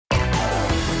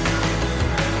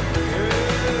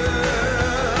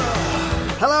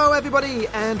everybody,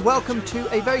 and welcome to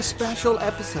a very special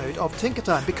episode of Tinker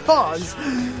Time, because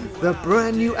the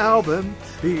brand new album,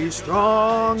 Be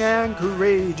Strong and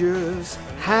Courageous,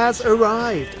 has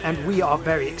arrived, and we are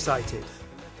very excited.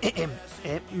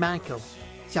 Michael,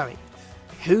 sorry,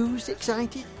 who's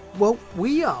excited? Well,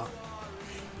 we are.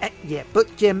 But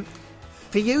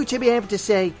for you to be able to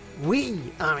say we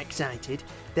are excited,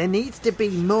 there needs to be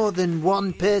more than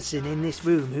one person in this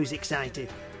room who's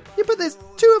excited. Yeah, but there's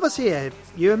two of us here,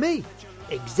 you and me.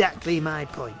 Exactly my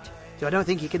point. So I don't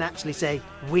think you can actually say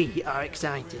we are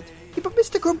excited. Yeah, but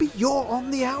Mr. Grumpy, you're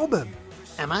on the album.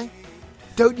 Am I?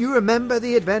 Don't you remember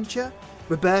the adventure?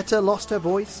 Roberta lost her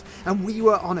voice, and we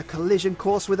were on a collision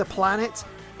course with a planet.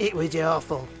 It was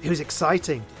awful. It was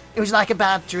exciting. It was like a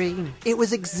bad dream. It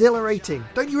was exhilarating.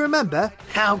 Don't you remember?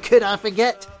 How could I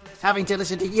forget? Having to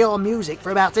listen to your music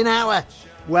for about an hour.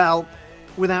 Well,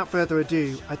 without further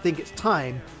ado, I think it's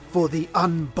time for the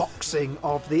unboxing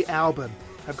of the album.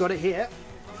 I've got it here.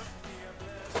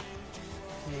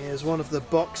 Here's one of the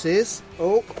boxes.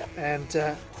 Oh, and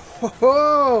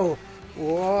whoa,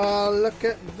 look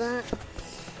at that.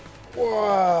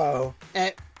 Whoa.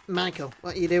 Michael,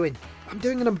 what are you doing? I'm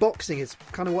doing an unboxing. It's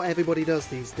kind of what everybody does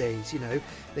these days, you know.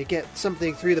 They get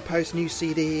something through the post, new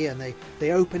CD, and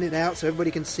they open it out so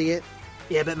everybody can see it.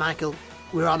 Yeah, but Michael,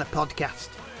 we're on a podcast.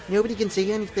 Nobody can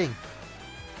see anything.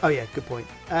 Oh yeah, good point.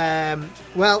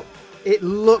 Well, it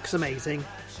looks amazing.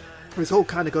 It's all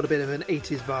kind of got a bit of an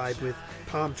 80s vibe with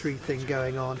palm tree thing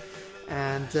going on.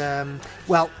 And,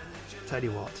 well, tell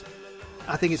you what.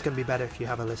 I think it's going to be better if you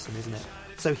have a listen, isn't it?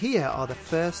 So here are the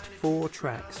first 4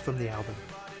 tracks from the album.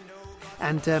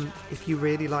 And if you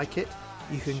really like it,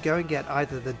 you can go and get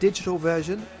either the digital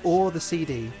version or the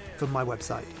CD from my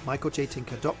website,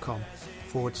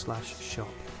 michaeljtinker.com/shop.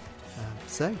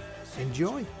 So,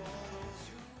 enjoy.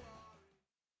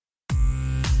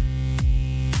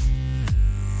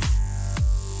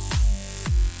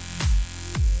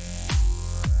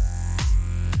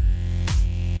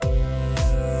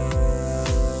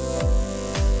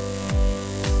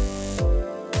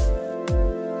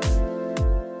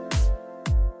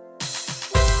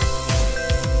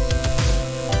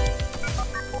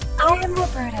 I am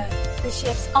Roberta, the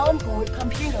ship's onboard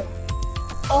computer.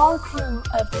 All crew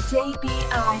of the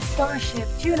JBI Starship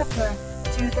Juniper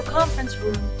to the conference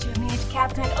room to meet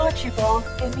Captain Archibald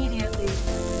immediately.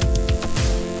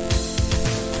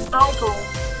 Igor,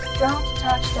 don't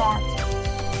touch that.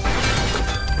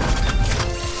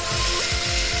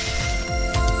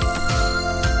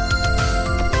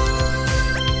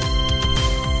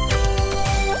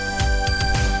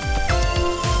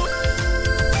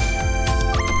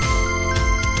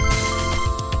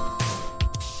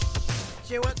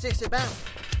 So what's this about?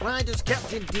 Why does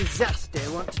Captain Disaster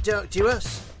want to talk to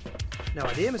us? No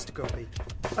idea, Mr. Grumpy.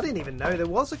 I didn't even know there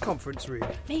was a conference room.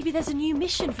 Maybe there's a new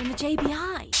mission from the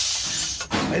JBI.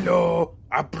 Hello,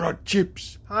 I brought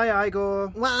chips. Hi, Igor.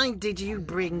 Why did you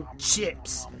bring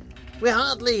chips? We're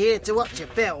hardly here to watch a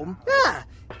film. Ah,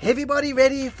 everybody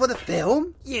ready for the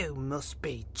film? You must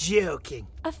be joking.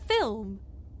 A film?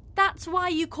 That's why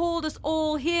you called us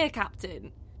all here,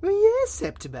 Captain. Well, yes,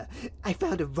 Septima. I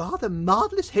found a rather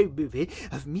marvellous home movie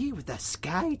of me with the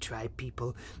Sky Tribe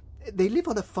people. They live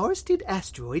on a forested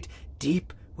asteroid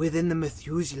deep within the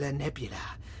Methuselah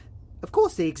Nebula. Of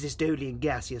course, they exist only in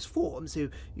gaseous form, so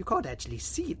you can't actually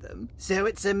see them. So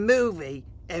it's a movie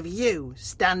of you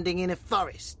standing in a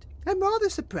forest. I'm rather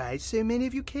surprised so many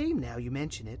of you came now you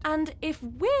mention it. And if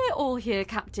we're all here,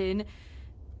 Captain,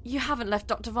 you haven't left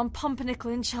Dr. Von Pumpernickel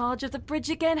in charge of the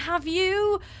bridge again, have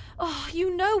you? Oh,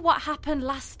 you know what happened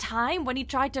last time when he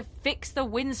tried to fix the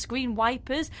windscreen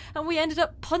wipers and we ended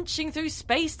up punching through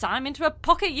space-time into a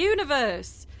pocket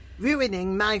universe.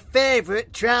 Ruining my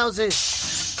favourite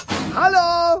trousers.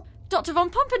 Hello! Dr. Von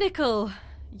Pumpernickel,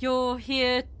 you're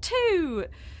here too.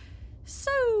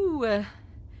 So,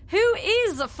 who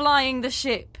is flying the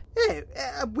ship?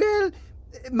 Well,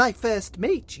 my first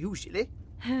mate, usually.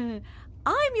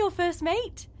 I'm your first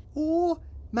mate. Or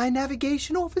my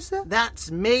navigation officer? That's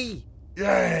me.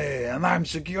 Yay, and I'm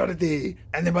security.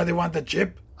 Anybody want a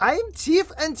chip? I'm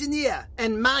chief engineer,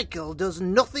 and Michael does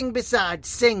nothing besides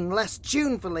sing less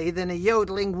tunefully than a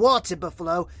yodeling water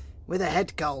buffalo with a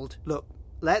head cold. Look,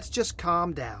 let's just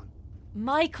calm down.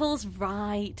 Michael's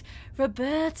right.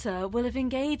 Roberta will have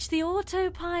engaged the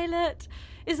autopilot.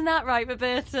 Isn't that right,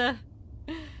 Roberta?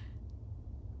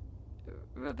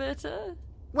 Roberta?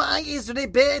 Why is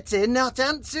Roberta not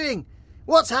answering?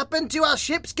 What's happened to our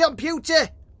ship's computer?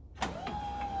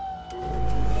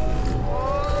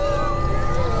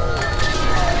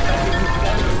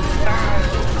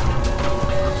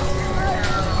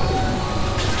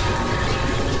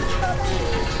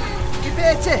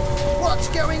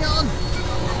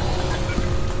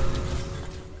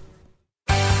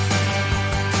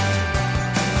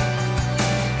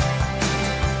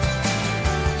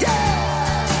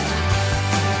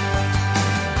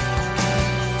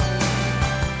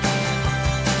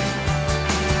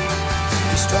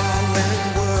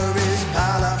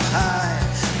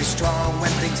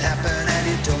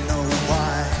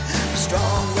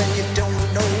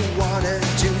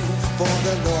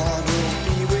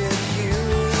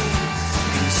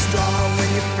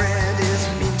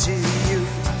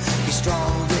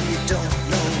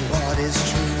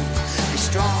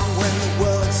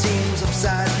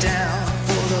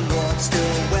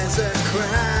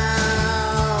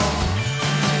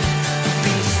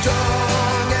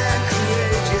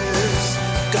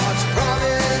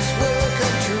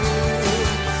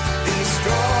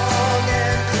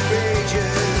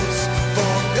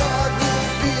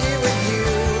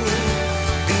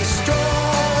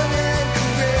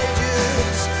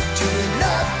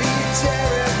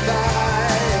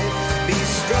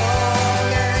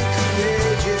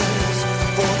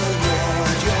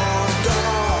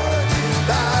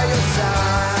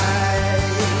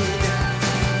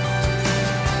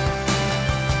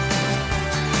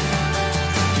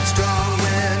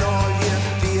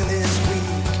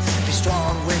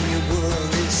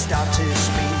 world is start to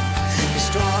speak. Be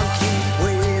strong, keep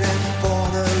waiting for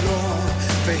the Lord,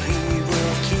 for he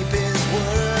will keep his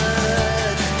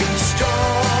word. Be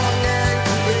strong and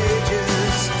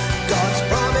courageous, God's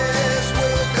promise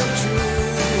will come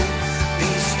true.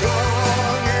 Be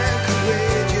strong and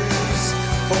courageous,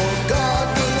 for God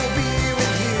will be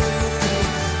with you.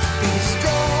 Be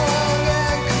strong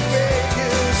and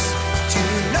courageous, do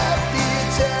not be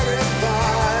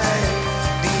terrified.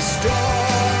 Be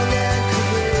strong and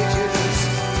courageous,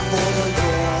 for the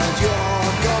Lord your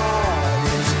God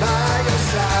is by your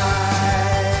side.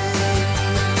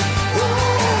 Oh,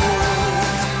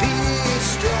 be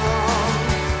strong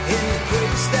in the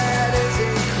grace that is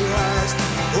in Christ.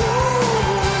 Oh,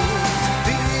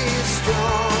 be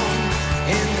strong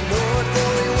in the Lord,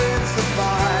 for he wins the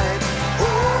fight.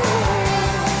 Oh,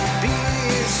 be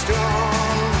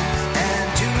strong and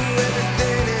do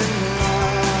everything in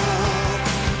love.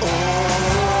 Oh,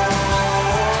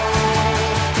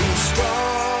 be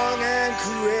strong and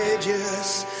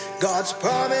courageous, God's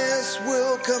promise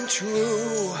will come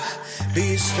true.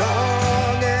 Be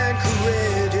strong and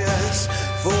courageous,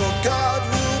 for God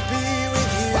will be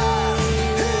with you.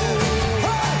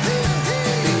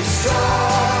 Be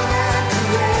strong and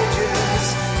courageous,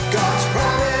 God's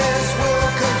promise will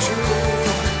come true.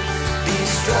 Be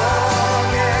strong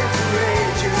and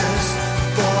courageous,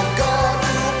 for God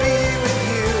will be with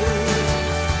you.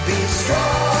 Be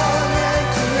strong and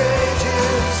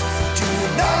courageous, do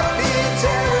not be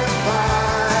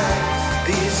terrified.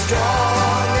 Be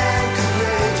strong and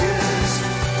courageous,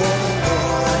 for the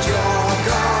Lord your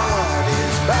God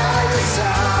is by your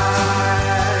side.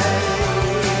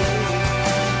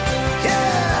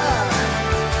 Yeah,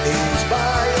 he's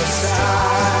by your side.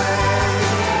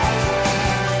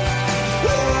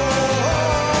 Whoa,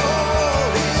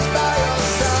 he's by your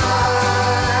side.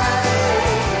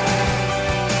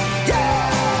 Yeah,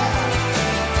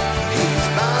 he's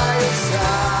by your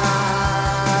side.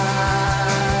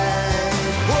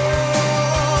 Whoa,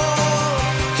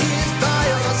 he's by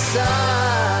your side.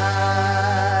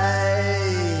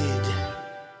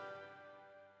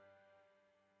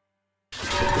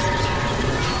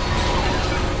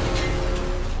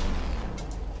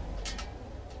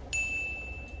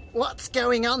 What's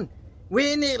going on?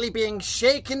 We're nearly being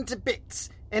shaken to bits,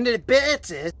 and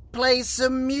Roberta plays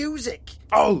some music.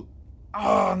 Oh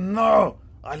no!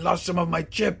 I lost some of my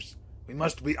chips. We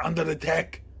must be under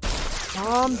attack.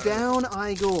 Calm down,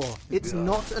 Igor. It's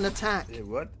not an attack.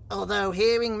 What? Although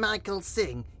hearing Michael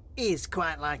sing is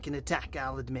quite like an attack,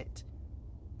 I'll admit.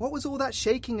 What was all that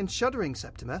shaking and shuddering,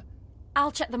 Septima?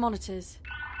 I'll check the monitors.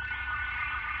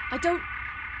 I don't...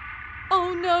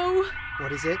 Oh no!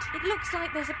 What is it? It looks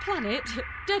like there's a planet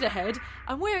dead ahead,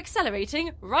 and we're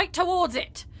accelerating right towards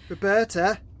it.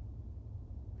 Roberta?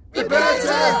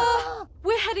 Roberta!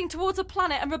 We're heading towards a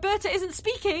planet, and Roberta isn't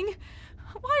speaking.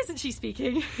 Why isn't she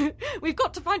speaking? We've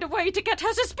got to find a way to get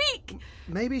her to speak.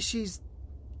 Maybe she's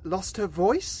lost her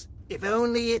voice? If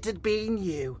only it had been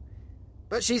you.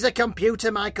 But she's a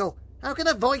computer, Michael. How can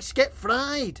a voice get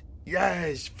fried?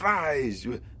 Yes, fries.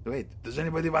 Wait, does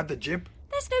anybody want a chip?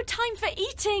 There's no time for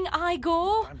eating,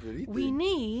 Igor. Time for eating? We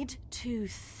need to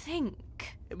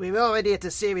think. We're already at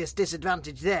a serious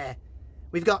disadvantage there.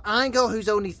 We've got Igor, whose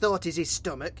only thought is his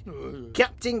stomach,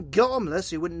 Captain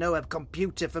Gormless, who wouldn't know a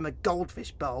computer from a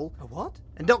goldfish bowl. A what?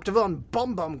 And Dr. Von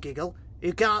Bomb Giggle,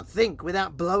 who can't think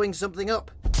without blowing something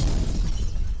up.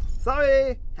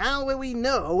 Sorry. How will we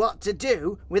know what to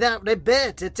do without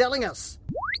Roberta telling us?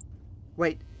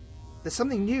 Wait, there's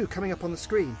something new coming up on the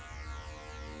screen.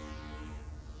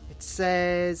 It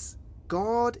says,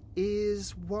 God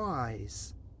is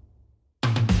wise.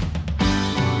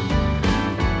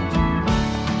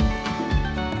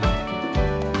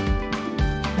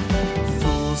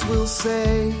 Fools will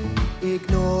say,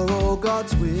 ignore all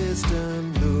God's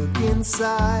wisdom, look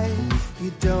inside,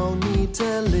 you don't need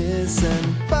to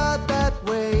listen, but that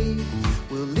way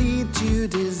will lead to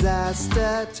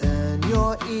disaster. Turn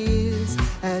your ears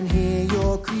and hear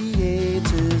your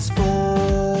Creator's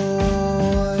voice.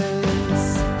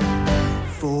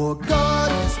 For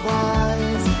God is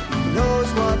wise, He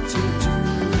knows what to do.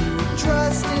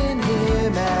 Trust in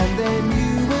Him and then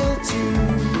you will too.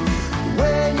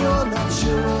 When you're not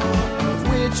sure of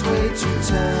which way to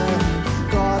turn,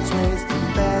 God's way's the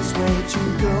best way to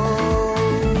go.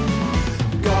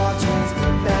 God's way's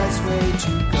the best way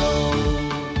to go.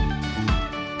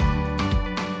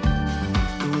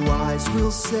 The wise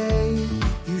will say,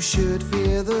 you should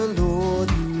fear the Lord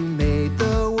who made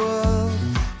the world.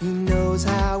 He knows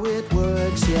how it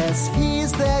works, yes,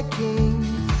 He's their King,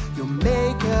 your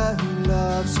Maker who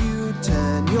loves you.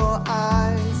 Turn your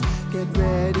eyes, get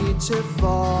ready to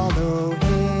follow him.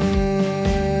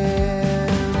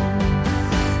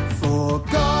 For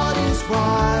God is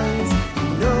wise, he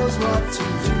knows what to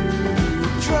do.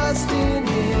 Trust in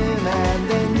him and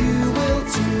then you will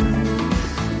too.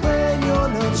 When you're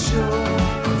not sure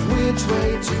of which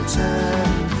way to turn,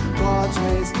 God's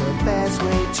way's the best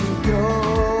way to go.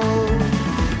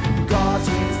 God's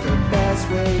way's the best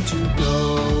way to go.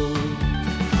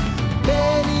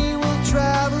 Many will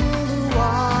travel the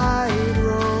wide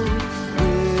road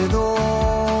with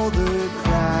all the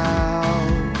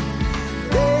crowd.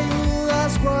 They will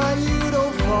ask why you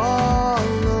don't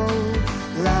follow,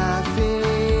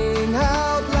 laughing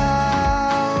out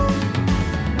loud.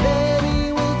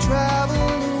 Many will travel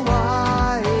the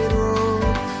wide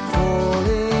road,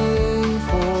 falling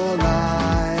for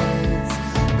lies.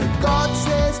 But God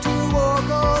says to walk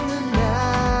on the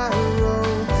narrow,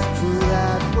 for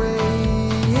that way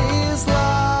is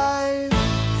life.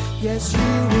 Yes,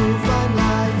 you will find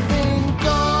life in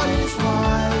God is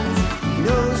wise. He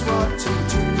knows what to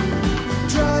do.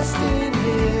 Trust in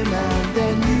him and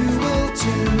then you will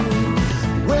too.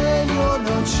 When you're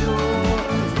not sure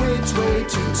of which way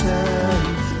to turn,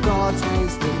 God's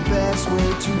way's the best way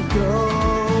to go.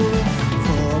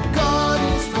 For God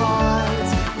is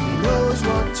wise, he knows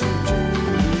what to do.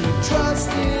 Trust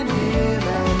in him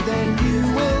and then you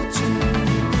will too.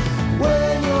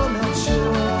 When you're not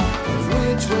sure of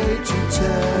which way to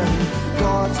turn,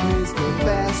 God's way's the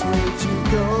best way to